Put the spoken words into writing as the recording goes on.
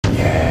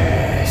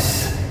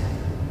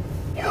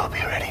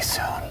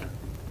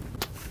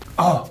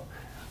Oh,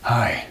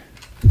 hi.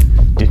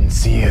 Didn't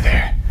see you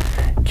there.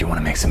 Do you want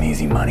to make some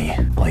easy money?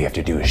 All you have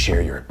to do is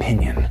share your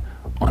opinion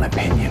on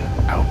Opinion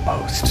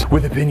Outpost.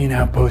 With Opinion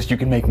Outpost, you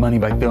can make money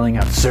by filling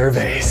out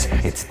surveys.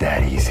 It's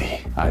that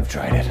easy. I've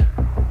tried it.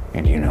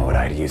 And you know what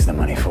I'd use the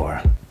money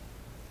for?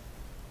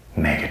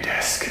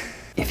 Megadesk.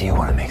 If you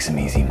want to make some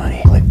easy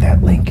money, click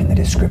that link in the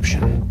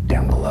description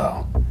down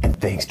below. And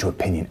thanks to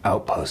Opinion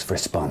Outpost for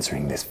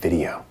sponsoring this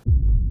video.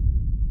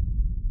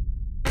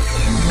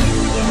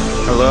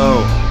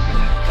 Hello,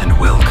 and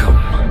welcome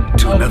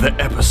to another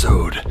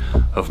episode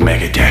of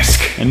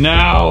Megadesk. And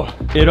now,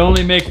 it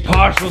only makes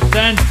partial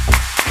sense,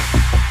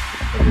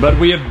 but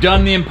we have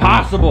done the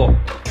impossible.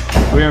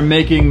 We are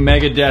making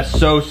Megadesk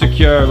so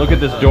secure. Look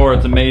at this door,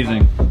 it's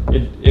amazing.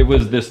 It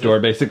was this door,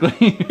 basically.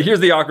 Here's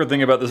the awkward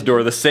thing about this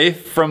door. The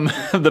safe from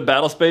the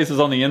battle space is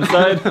on the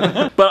inside.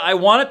 But I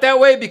want it that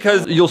way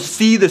because you'll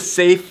see the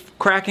safe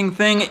cracking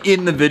thing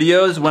in the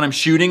videos when I'm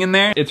shooting in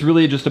there. It's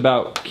really just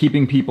about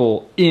keeping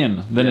people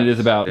in than it is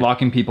about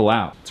locking people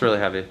out. It's really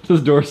heavy.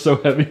 This door is so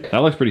heavy. That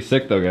looks pretty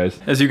sick though, guys.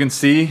 As you can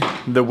see,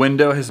 the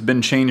window has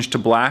been changed to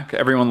black.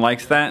 Everyone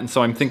likes that, and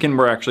so I'm thinking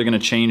we're actually gonna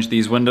change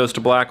these windows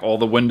to black. All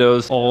the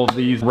windows, all of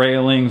these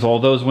railings, all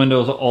those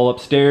windows, all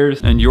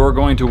upstairs. And you're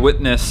going to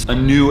witness a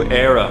new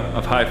era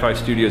of Hi5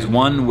 Studios,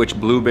 one which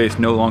Bluebase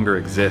no longer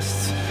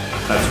exists.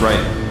 That's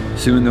right,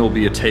 soon there will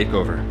be a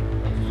takeover.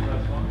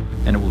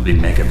 And it will be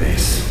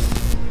Megabase.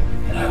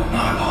 And I will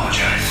not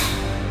apologize.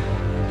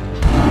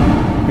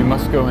 We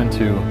must go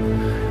into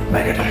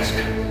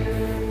Megadesk.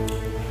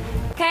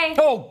 Okay.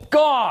 Oh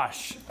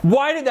gosh!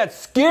 Why did that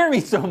scare me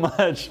so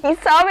much? You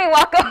saw me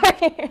walk over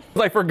here.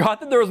 I forgot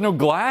that there was no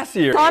glass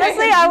here.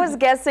 Honestly, I was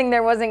guessing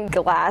there wasn't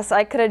glass.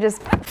 I could have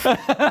just...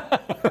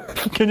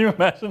 Can you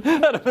imagine?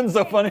 That'd have been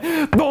so funny.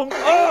 Boom!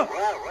 Oh!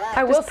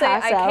 I will say,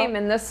 I out. came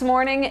in this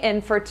morning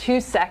and for 2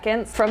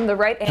 seconds from the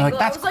right angle, Like,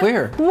 that's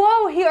clear. Like,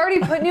 whoa, he already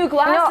put new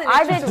glass No, in.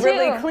 I It's did just too.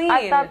 really clean.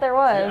 I thought there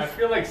was. I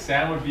feel like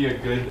Sam would be a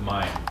good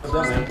mime.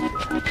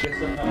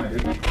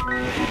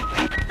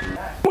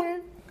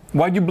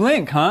 Why'd you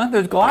blink, huh?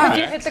 There's glass.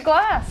 You hit the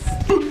glass.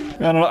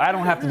 I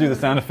don't have to do the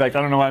sound effect.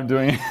 I don't know why I'm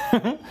doing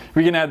it.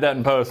 We can add that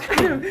in post.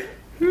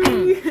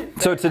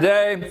 So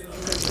today...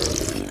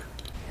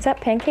 Is that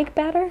pancake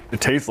batter?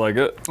 It tastes like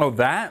it. Oh,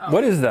 that?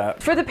 What is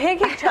that? For the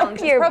pancake challenge,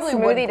 it's Your probably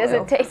wood smoothie glue.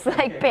 doesn't taste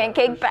like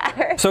pancake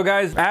batter. So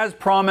guys, as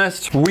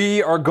promised,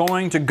 we are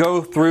going to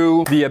go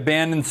through the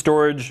abandoned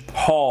storage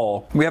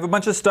haul. We have a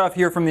bunch of stuff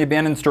here from the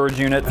abandoned storage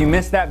unit. If you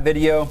missed that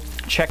video,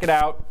 check it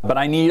out. But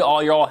I need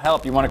all y'all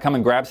help. You want to come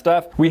and grab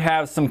stuff? We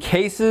have some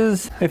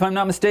cases, if I'm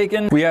not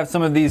mistaken. We have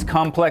some of these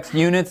complex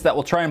units that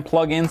we'll try and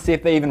plug in, see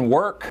if they even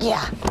work.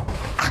 Yeah.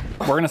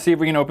 We're gonna see if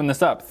we can open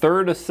this up.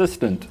 Third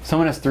assistant.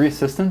 Someone has 3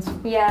 assistants?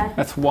 Yeah.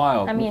 That's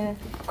wild. I mean,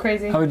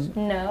 Crazy. How would you,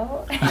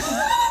 no.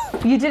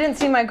 You didn't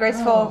see my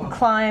graceful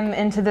climb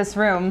into this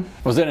room.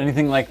 was it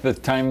anything like the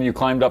time you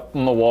climbed up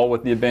on the wall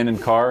with the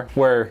abandoned car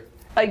where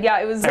Yeah,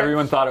 it was.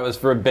 everyone thought it was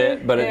for a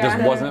bit, but it just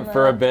Yeah. wasn't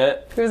for a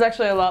bit? It was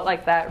actually a lot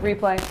like that.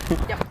 Replay.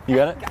 You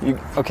got it?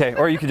 Okay,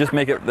 or you could just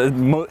make it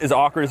as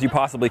awkward as you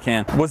possibly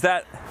can. Was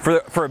that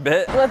for a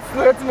bit?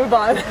 Let's move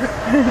on.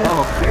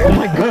 Oh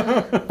my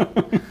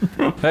god.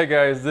 Hey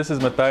guys, this is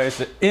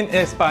Matthias in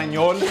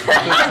español.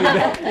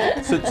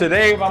 So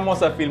today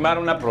vamos a filmar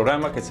un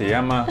programa que se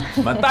llama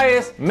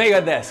Matthias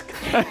Megadesk.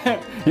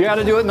 You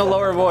gotta do it in the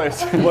lower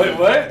voice.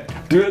 What?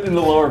 Do it in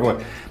the lower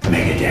voice.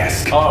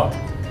 Megadesk. Oh,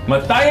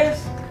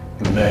 Matthias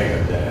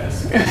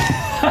Megadesk.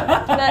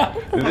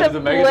 The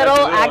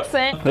little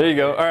accent. There you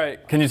go. All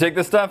right, can you take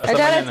this stuff? I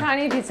got a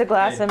tiny piece of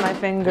glass in my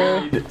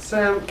finger.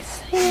 Sam,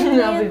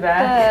 I'll be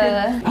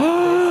back.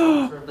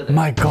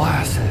 My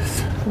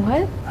glasses.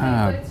 What?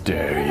 How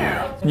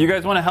dare you? You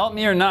guys want to help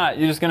me or not?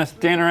 You're just gonna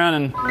stand around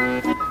and...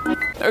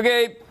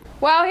 Okay.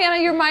 Wow,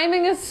 Hannah, your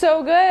miming is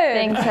so good.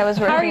 Thanks, I was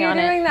working How are you on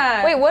it. doing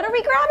that? Wait, what are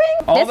we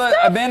grabbing? All this the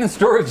stuff? abandoned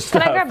storage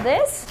stuff. Can I grab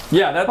this?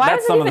 Yeah, Why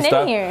that's is it some of the even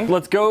stuff. in here?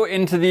 Let's go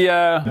into the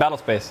battle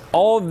space.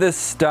 All of this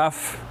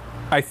stuff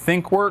I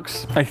think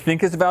works, I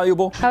think is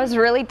valuable. I was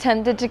really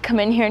tempted to come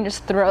in here and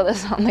just throw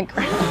this on the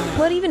ground.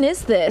 What even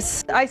is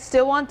this? I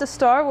still want the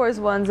Star Wars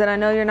ones, and I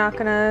know you're not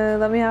gonna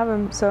let me have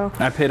them, so.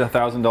 I paid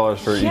 $1,000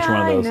 for each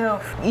one of those. I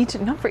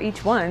know. Not for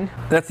each one.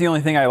 That's the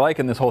only thing I like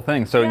in this whole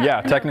thing. So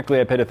yeah,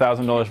 technically I paid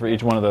 $1,000 for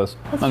each one of those.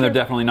 And they're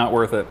definitely not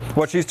worth it.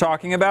 What she's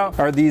talking about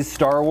are these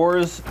Star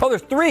Wars. Oh,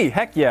 there's 3,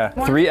 heck yeah.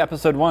 3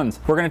 episode 1s.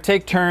 We're gonna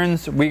take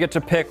turns. We get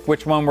to pick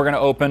which one we're gonna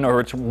open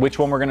or which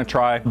one we're gonna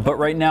try. But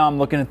right now I'm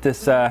looking at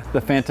this,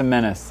 the Phantom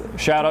Menace.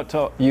 Shout out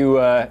to you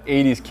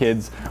 80s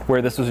kids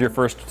where this was your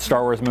first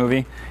Star Wars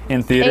movie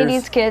in theaters.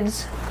 80s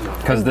kids.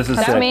 Because this is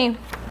That's sick. me.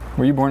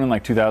 Were you born in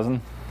like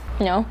 2000?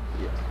 No.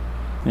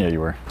 Yeah,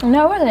 you were.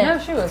 No, I wasn't. No,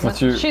 she was. What's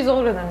your... She's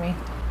older than me.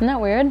 Isn't that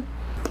weird?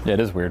 Yeah,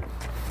 it is weird.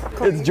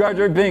 It's Jar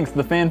Jar Binks,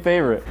 the fan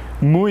favorite.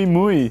 Muy,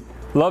 muy.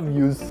 Love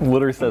yous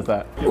literally says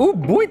that. Oh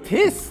boy,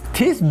 tis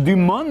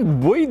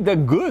demand boy the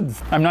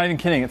goods. I'm not even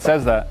kidding, it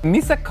says that.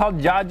 Misa called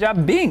Jar Jar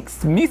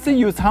Binks. Misa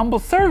use humble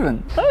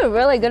servant. That was a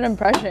really good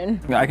impression.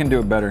 I can do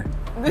it better.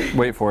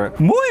 Wait for it.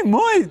 Muy,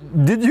 muy,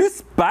 did you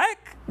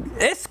spike?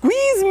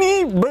 Excuse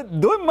me, but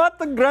do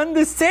Mata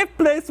Grande safe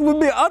place will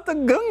be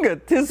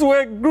Atagunga. Tis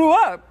where I grew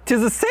up.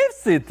 Tis a safe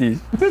city.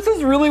 This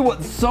is really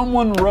what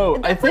someone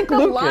wrote. I think the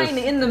Lucas. line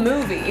in the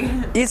movie.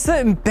 It's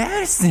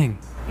embarrassing.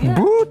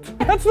 Boot.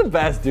 That's the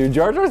best, dude.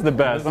 Jar Jar's the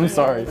best. I'm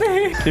sorry.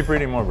 Keep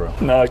reading more, bro.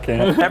 No, I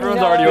can't.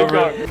 Everyone's already over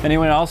it.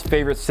 Anyone else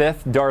favorite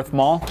Sith? Darth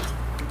Maul?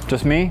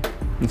 Just me?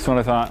 That's what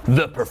I thought.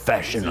 The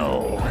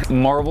Professional.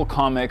 Marvel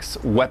Comics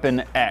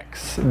Weapon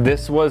X.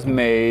 This was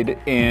made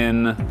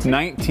in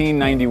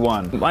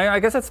 1991. I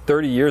guess that's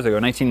 30 years ago,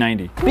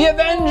 1990. The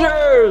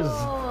Avengers!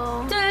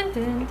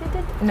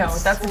 No,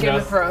 that's Game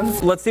of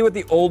Thrones. Let's see what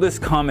the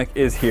oldest comic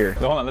is here.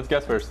 So hold on, let's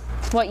guess first.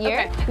 What year?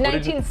 Okay,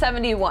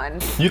 1971. You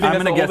think I'm that's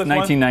gonna the guess oldest one?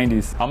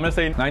 1990s. I'm gonna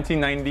say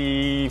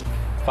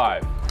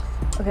 1995.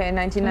 Okay, I'm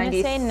gonna say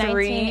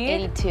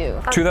 1993.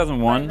 1982.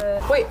 2001?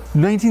 Wait,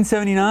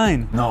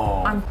 1979.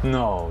 No.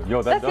 No.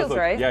 Yo, That does feels look,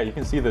 right. Yeah, you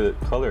can see the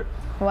color.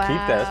 Wow. Keep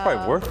that. That's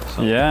probably worth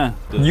something. Yeah.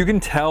 You can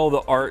tell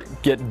the art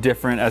get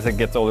different as it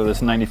gets older. This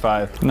is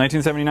 95.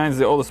 1979 is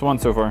the oldest one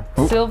so far.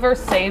 Oop. silver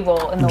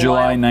sable in the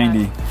July wild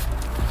 90. path.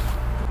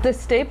 The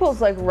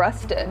staple's like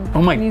rusted.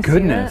 Oh my Can you see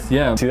goodness, that?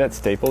 yeah. See that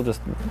staple just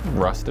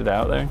rusted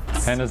out there?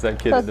 Hannah's that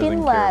kid that doesn't Fucking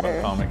care ladder.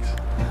 about comics.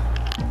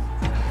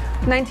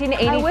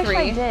 1983. I wish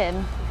I did.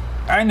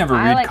 I never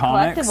I read like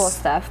comics, collectible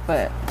stuff,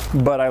 but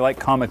but I like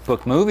comic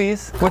book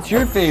movies. What's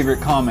your favorite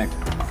comic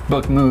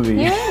book movie?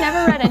 you ain't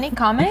never read any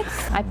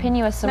comics? I pin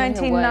you as someone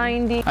who would.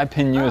 1990. I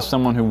pin you as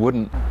someone who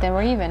wouldn't. Then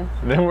we're even.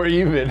 Then we're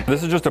even.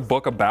 This is just a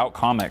book about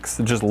comics,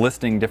 just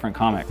listing different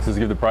comics. Does it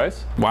give the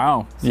price?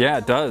 Wow, yeah,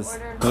 it does.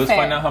 Let's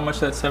find out how much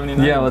that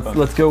 79 Yeah, is.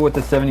 let's go with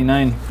the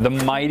 79. The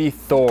Mighty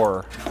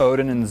Thor,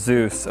 Odin and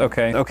Zeus.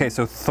 Okay,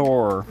 so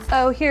Thor.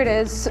 Oh, here it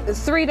is.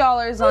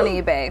 $3 on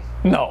eBay.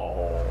 No.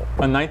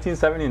 A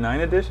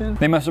 1979 edition?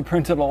 They must have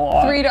printed a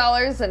lot.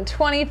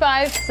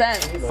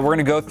 $3.25. We're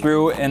gonna go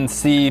through and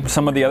see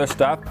some of the other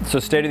stuff. So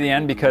stay to the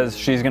end because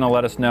she's gonna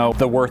let us know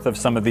the worth of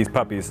some of these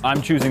puppies.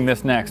 I'm choosing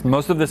this next.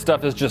 Most of this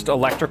stuff is just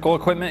electrical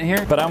equipment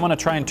here, but I wanna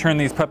try and turn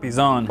these puppies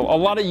on. A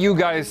lot of you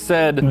guys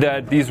said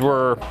that these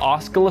were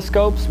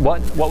oscilloscopes.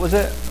 What was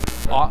it?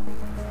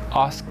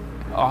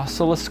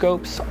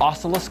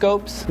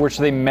 Oscilloscopes, which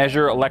they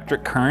measure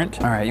electric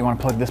current. All right, you wanna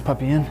plug this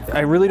puppy in?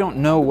 I really don't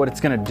know what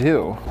it's gonna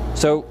do.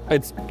 So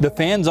the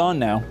fan's on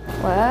now.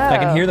 Wow. I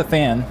can hear the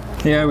fan.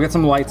 Yeah, we got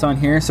some lights on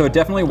here, so it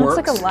definitely works.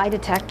 Looks like a lie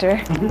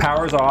detector.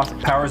 Power's off,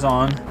 power's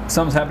on.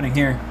 Something's happening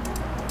here.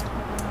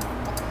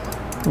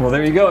 Well,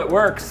 there you go, it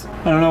works.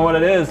 I don't know what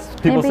it is.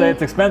 People say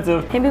it's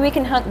expensive. Maybe we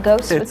can hunt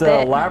ghosts It's with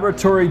a it.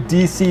 laboratory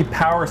DC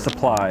power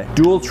supply.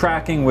 Dual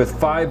tracking with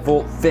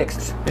 5-volt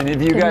fixed. And if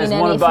you Could guys mean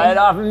want to buy it anything.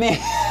 off of me.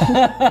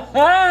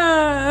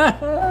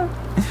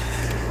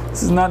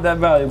 This is not that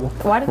valuable.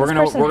 Why did we're this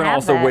gonna person we're gonna have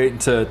also that? wait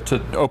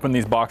to open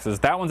these boxes.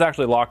 That one's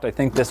actually locked. I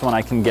think this one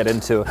I can get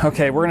into.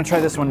 Okay, we're gonna try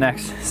this one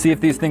next. See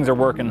if these things are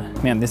working.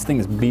 Man, this thing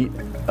is beat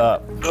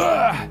up.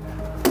 Ugh.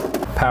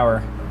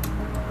 Power.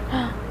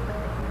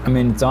 I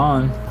mean, it's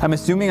on. I'm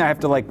assuming I have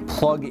to like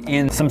plug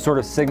in some sort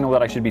of signal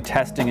that I should be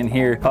testing in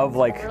here of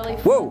like,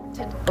 whoa.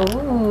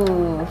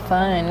 Ooh,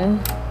 fun.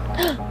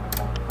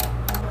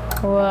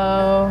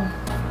 Whoa.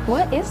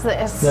 What is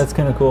this? That's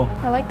kind of cool.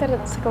 I like that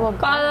it's like a little.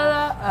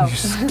 Oh. You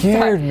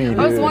scared me, dude.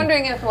 I was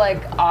wondering if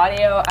like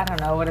audio, I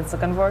don't know what it's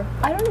looking for.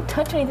 I don't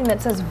touch anything that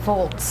says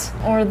volts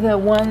or the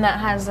one that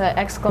has an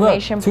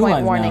exclamation Look, 2 point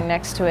lines warning now.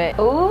 next to it.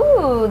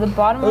 Ooh, the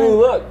bottom Oh, one.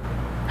 look.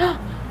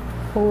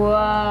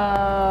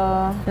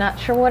 Whoa. Not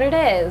sure what it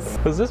is.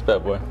 What's this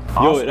bad boy?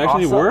 Yo, it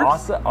actually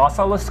works?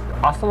 Oscilloscope?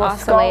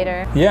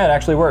 Oscillator. Yeah, it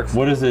actually works.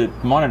 What does it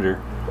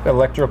monitor?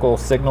 Electrical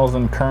signals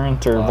and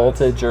current or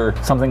voltage or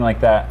something like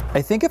that.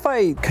 I think if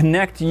I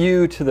connect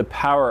you to the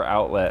power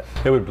outlet.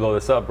 It would blow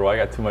this up, bro. I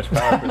got too much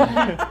power for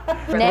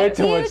that. Connect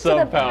too you much to the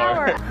sun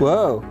power. power.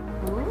 Whoa.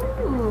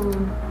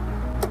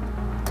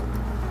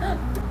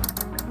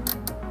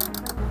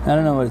 I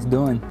don't know what it's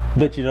doing.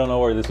 Bet you don't know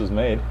where this was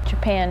made.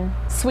 Japan.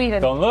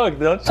 Sweden. Don't look,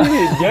 don't cheat.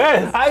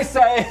 Yes. I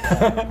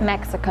say.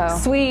 Mexico.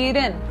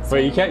 Sweden.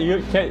 Wait, you can't.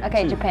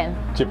 Okay,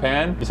 Japan.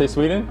 Japan? You say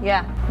Sweden?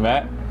 Yeah.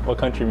 Matt, what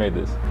country made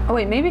this? Oh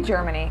wait, maybe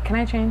Germany. Can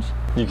I change?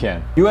 You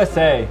can.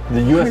 USA.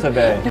 The US of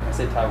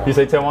A. You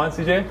say Taiwan,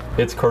 CJ?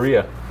 It's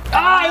Korea.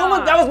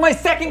 Ah, that was my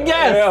second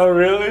guess. Yeah,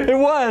 really? It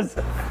was.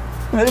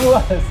 It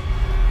was.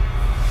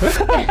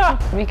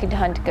 We could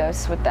hunt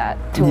ghosts with that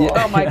tool.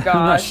 Oh my gosh.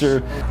 I'm not sure.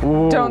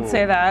 Don't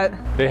say that.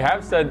 They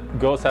have said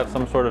ghosts have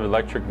some sort of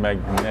electric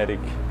magnetic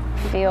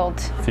Field.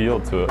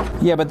 field to it.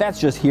 Yeah, but that's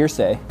just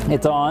hearsay.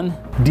 It's on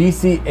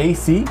DC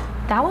AC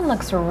That one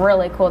looks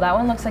really cool. That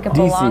one looks like it DC.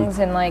 belongs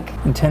in like.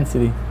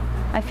 intensity.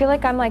 I feel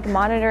like I'm like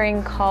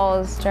monitoring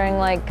calls during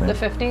like The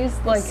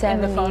 50s, like 70s.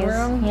 in the phone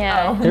room.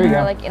 Yeah. Oh. Here we or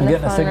go. like in I'm the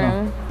getting a phone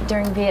signal. room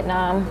during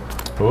Vietnam.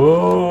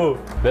 Ooh,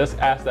 let's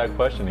ask that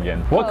question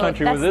again. What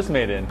country was that's- this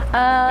made in?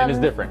 And it's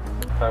different.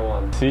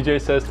 Taiwan.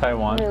 CJ says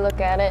Taiwan. Let me look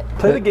at it.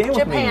 Play the game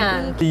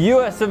Japan. with me. The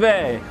US of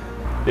A.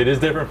 It is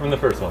different from the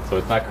first one, so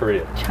it's not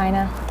Korea.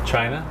 China.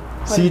 China?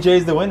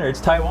 CJ's the winner. It's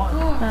Taiwan.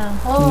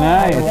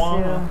 Nice.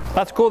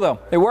 That's cool though.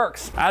 It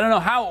works. I don't know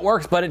how it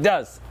works, but it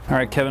does. All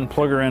right, Kevin,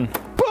 plug her in.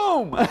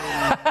 Boom!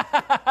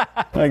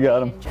 I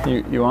got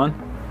him. You on?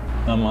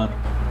 I'm on.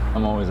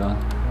 I'm always on.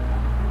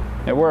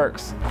 It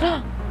works.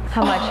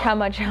 How much? How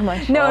much? How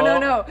much?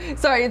 No.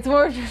 Sorry, it's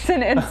more just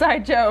an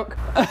inside joke.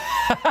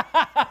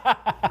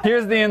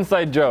 Here's the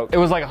inside joke. It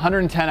was like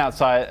 110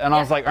 outside, and I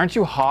was like, aren't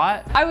you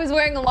hot? I was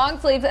wearing long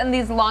sleeves and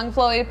these long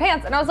flowy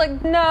pants, and I was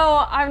like,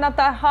 no, I'm not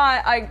that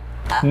hot.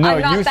 No,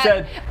 I'm not you that,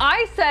 said.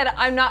 I said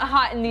I'm not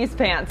hot in these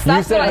pants. You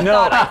That's what I said no.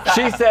 thought I said.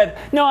 She said,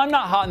 no, I'm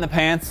not hot in the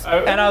pants.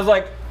 And I was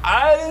like,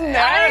 I didn't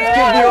ask if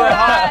didn't you were know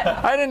hot.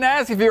 that. I didn't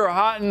ask if you were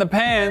hot in the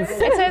pants.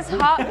 It says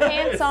hot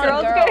pants on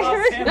Girls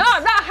girls. No,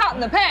 I'm not hot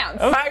in the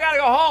pants. I gotta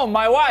go home.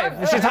 My wife,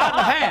 she's hot in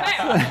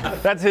the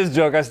pants. That's his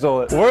joke. I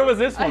stole it. Where was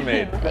this one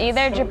made?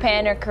 Either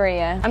Japan or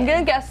Korea. I'm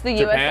gonna guess the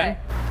Japan?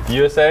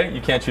 USA?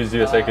 You can't choose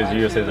USA because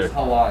USA are.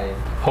 Hawaii.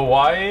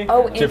 Hawaii?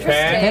 Oh, Japan?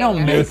 interesting. They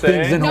don't make USA?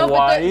 things in No, but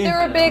Hawaii.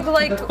 they're a big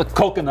like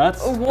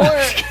Coconuts. war.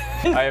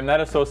 I am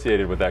not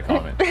associated with that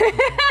comment.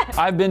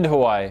 I've been to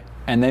Hawaii,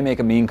 and they make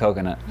a mean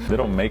coconut. They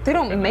don't make. They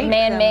don't make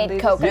Man-made them.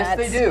 coconuts. Yes,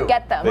 they do.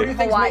 Get them. What do you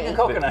think's Hawaii. making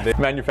coconut? The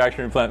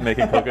manufacturing plant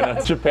making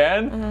coconuts.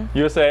 Japan?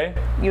 USA?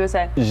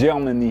 USA.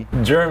 Germany.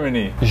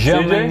 Germany?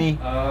 Germany.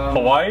 CJ?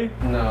 Hawaii?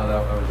 No,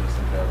 that was just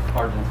a joke.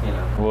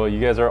 Argentina. Well, you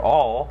guys are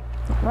all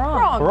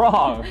Wrong.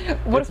 wrong.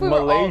 What It's if we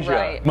were Malaysia. all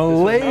right?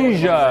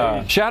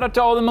 Malaysia. Shout out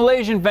to all the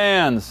Malaysian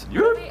fans.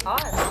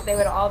 They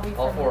would all be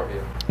All four of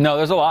you. No,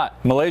 there's a lot.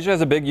 Malaysia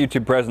has a big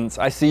YouTube presence.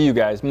 I see you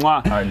guys.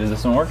 Mwah. All right, does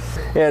this one work?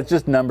 Yeah, it's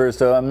just numbers,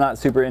 so I'm not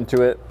super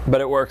into it,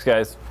 but it works,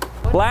 guys.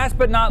 Last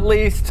but not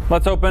least,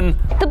 let's open.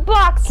 The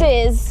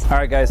boxes. All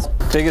right, guys,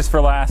 biggest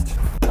for last.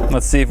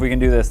 Let's see if we can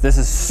do this. This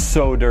is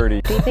so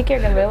dirty. Do you think you're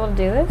gonna be able to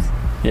do this?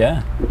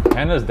 Yeah.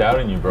 Hannah's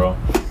doubting you, bro.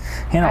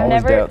 Hannah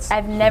always doubts.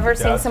 I've never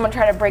seen Doubts. someone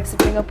try to break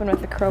something open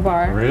with a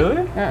crowbar. Really?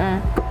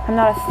 I'm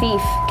not a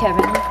thief,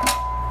 Kevin.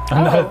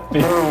 I'm not.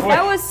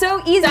 That was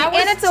so easy, That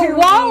was and it's a too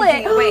wallet.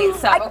 easy. Wait,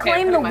 stop. I Okay,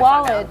 claim I'm the putting my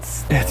phone down.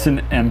 wallets. It's an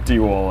empty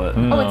wallet.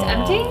 Oh, it's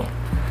empty?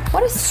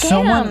 What a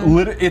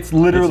scam. It's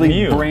literally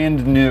It's new.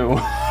 brand new.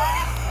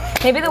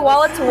 Maybe the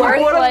wallet's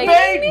worth like.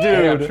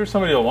 Dude, I'm sure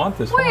somebody will want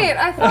this. Wait,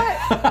 I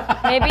thought.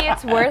 Maybe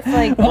it's worth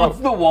like. What's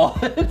the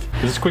wallet?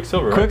 This is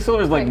Quicksilver. Right?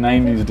 Quicksilver's like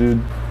 90s, dude.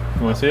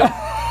 You want to see it?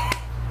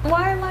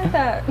 Why am I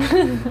that?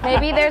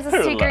 Maybe there's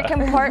a secret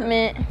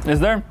compartment. Is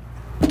there?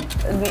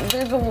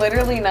 There's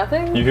literally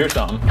nothing. You hear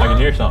something? I can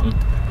hear something.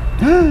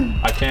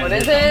 I can't. What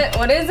hear is it?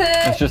 What is it?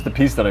 It's just the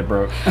piece that I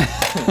broke.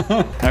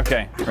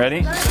 Okay,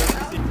 ready?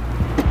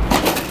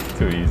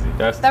 Too easy.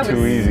 That's That too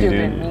was easy,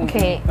 stupid. dude.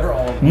 Okay.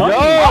 Money!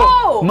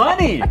 Oh!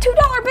 Money!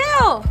 $2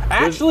 bill.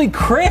 Actually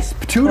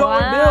crisp $2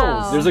 Wow.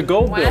 bills. There's a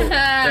gold bill.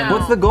 Wow.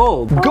 What's the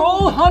gold?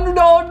 Gold $100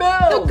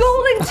 bills! The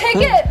golden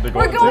ticket. The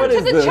We're golden going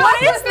ticket. to the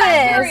What is chocolate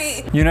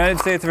this? factory. United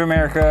States of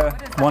America,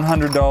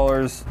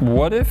 $100.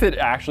 What if it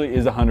actually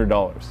is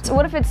 $100? So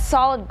what if it's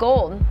solid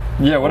gold?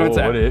 Yeah, what if Oh, it's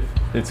what if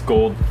it's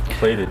gold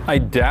plated? I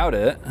doubt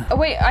it, Oh,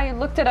 wait, I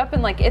looked it up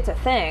and like it's a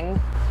thing.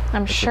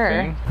 I'm sure.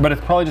 thing? but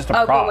it's probably just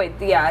a Oh, prop. wait,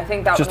 yeah, I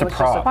think that Just a was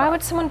prop. Why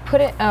would someone put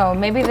it? Oh,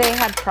 maybe they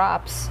had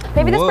props.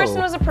 Maybe this Whoa. person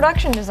was a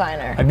production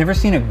designer. I've never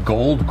seen a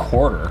gold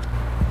quarter.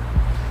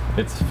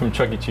 It's from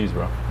Chuck E. Cheese,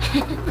 bro.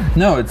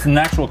 No, it's an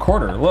actual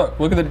quarter.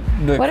 Look at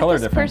the What color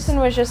if this difference. person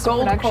was just a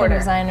Gold production quarter.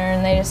 designer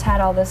and they just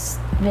had all this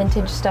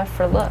vintage stuff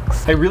for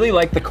looks? I really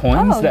like the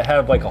coins Oh. that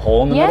have like a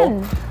hole in the Yen.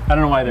 middle. I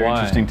don't know why they're Why?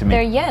 interesting to me.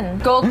 They're yen.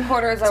 Gold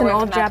quarters It's are an worth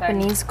old nothing.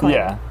 Japanese coin.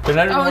 Yeah. They're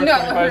not even Oh worth no,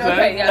 25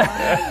 okay,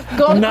 cents. yeah.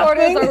 Gold Nothing?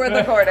 quarters are worth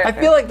a quarter. I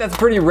feel like that's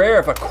pretty rare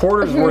if a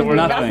quarter's worth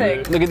nothing.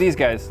 Nothing. Look at these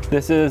guys.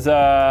 This is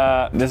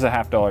a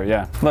 $50,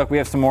 yeah. Look, we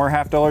have some more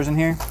 $50 in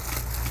here.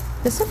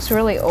 This looks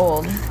really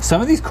old.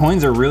 Some of these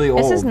coins are really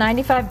old. This is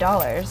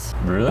 $95.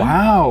 Really?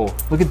 Wow,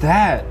 look at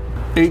that.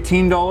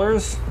 $18?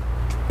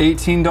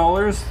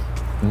 $18?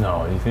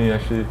 No, you think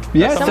actually?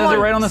 Yeah, it says Someone- it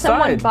right on the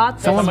someone side. bought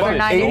this Someone for bought it.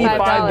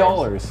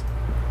 $95.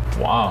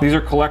 Wow. These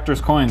are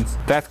collector's coins.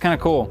 That's kind of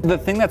cool. The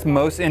thing that's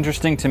most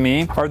interesting to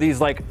me are these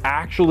like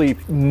actually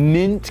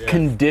mint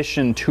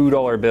condition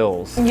 $2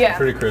 bills. Yeah.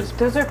 Pretty crisp.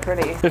 Those are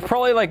pretty. There's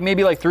probably like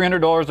maybe like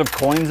 $300 of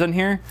coins in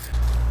here.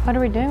 What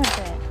are we doing with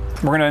it?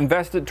 We're gonna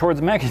invest it towards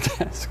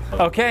Megadesk.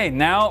 Okay,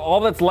 now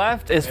all that's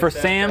left is for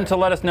Sam to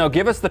let us know.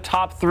 Give us the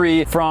top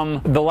 3 from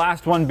the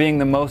last one being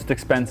the most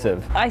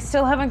expensive. I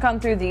still haven't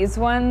gone through these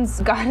ones.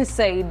 Gotta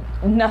say,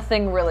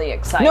 nothing really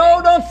exciting. No,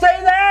 don't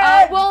say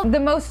that! Well, the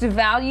most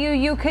value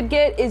you could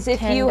get is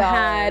if you $10.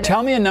 had.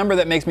 Tell me a number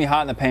that makes me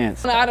hot in the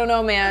pants. I don't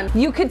know, man.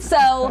 You could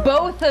sell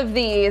both of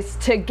these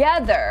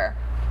together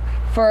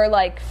for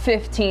like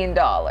 $15.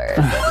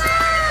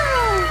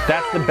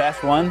 That's the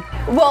best one.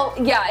 Well,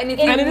 yeah, and,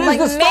 And it is like,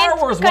 the Star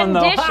mint Wars one though.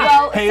 condition. Ha!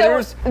 well,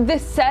 Haters. so the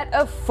set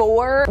of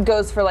 4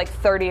 goes for like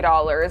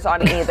 $30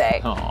 on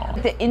eBay. Aw.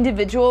 The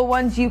individual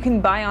ones you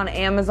can buy on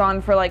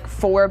Amazon for like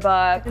 $4.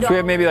 So we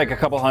have maybe like a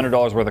couple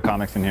 $100 worth of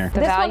comics in here. This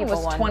one valuable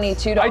was ones.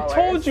 $22. I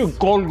told you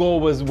Gold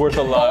was worth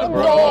a lot,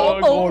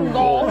 bro.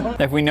 Gold.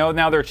 If we know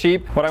now they're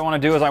cheap, what I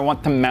want to do is I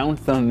want to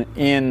mount them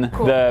in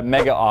the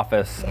Mega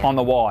office on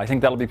the wall. I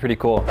think that'll be pretty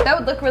cool. That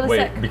would look really Wait,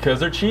 sick. because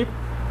they're cheap?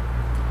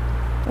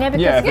 Yeah,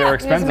 because Yeah, if they were you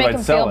just expensive, make I'd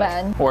them sell feel it.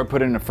 bad. Or I'd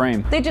put it in a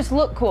frame. They just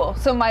look cool,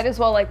 so might as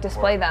well like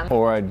display them.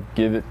 Or I'd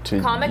give it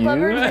to Comic you.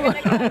 lovers are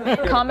gonna come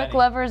in. Comic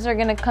lovers are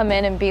gonna come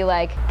in and be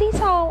like, these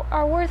all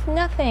are worth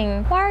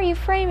nothing. Why are you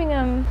framing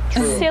them,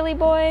 silly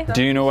boy?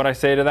 Do you know what I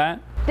say to that?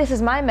 This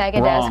is my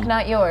mega Wrong. desk,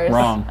 not yours.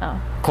 Wrong. Oh.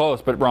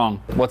 Close, but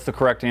wrong. What's the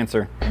correct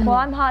answer? Well,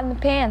 I'm hot in the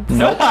pants.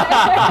 Nope.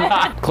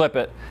 Clip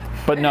it.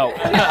 But no.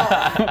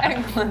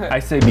 I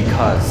say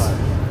because.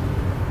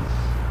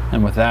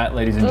 And with that,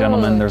 ladies and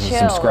gentlemen, Ooh, there's a chills.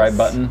 subscribe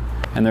button.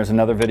 And there's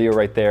another video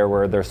right there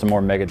where there's some more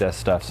Megadeth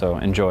stuff. So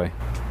enjoy.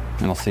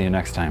 And I'll see you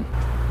next time.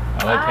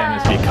 I like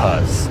Candace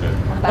Because.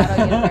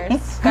 Battle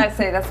Universe. Guys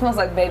say that smells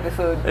like baby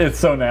food. It's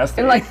so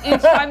nasty. And like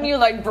each time you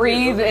like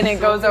breathe and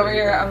it goes over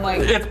here, I'm like,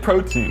 It's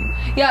protein.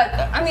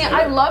 yeah. I mean,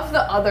 I love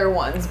the other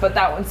ones, but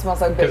that one smells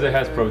like baby because it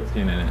has food.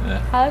 protein in it.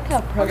 Yeah. I like how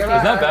protein.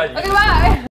 It's not bad. Okay, bye.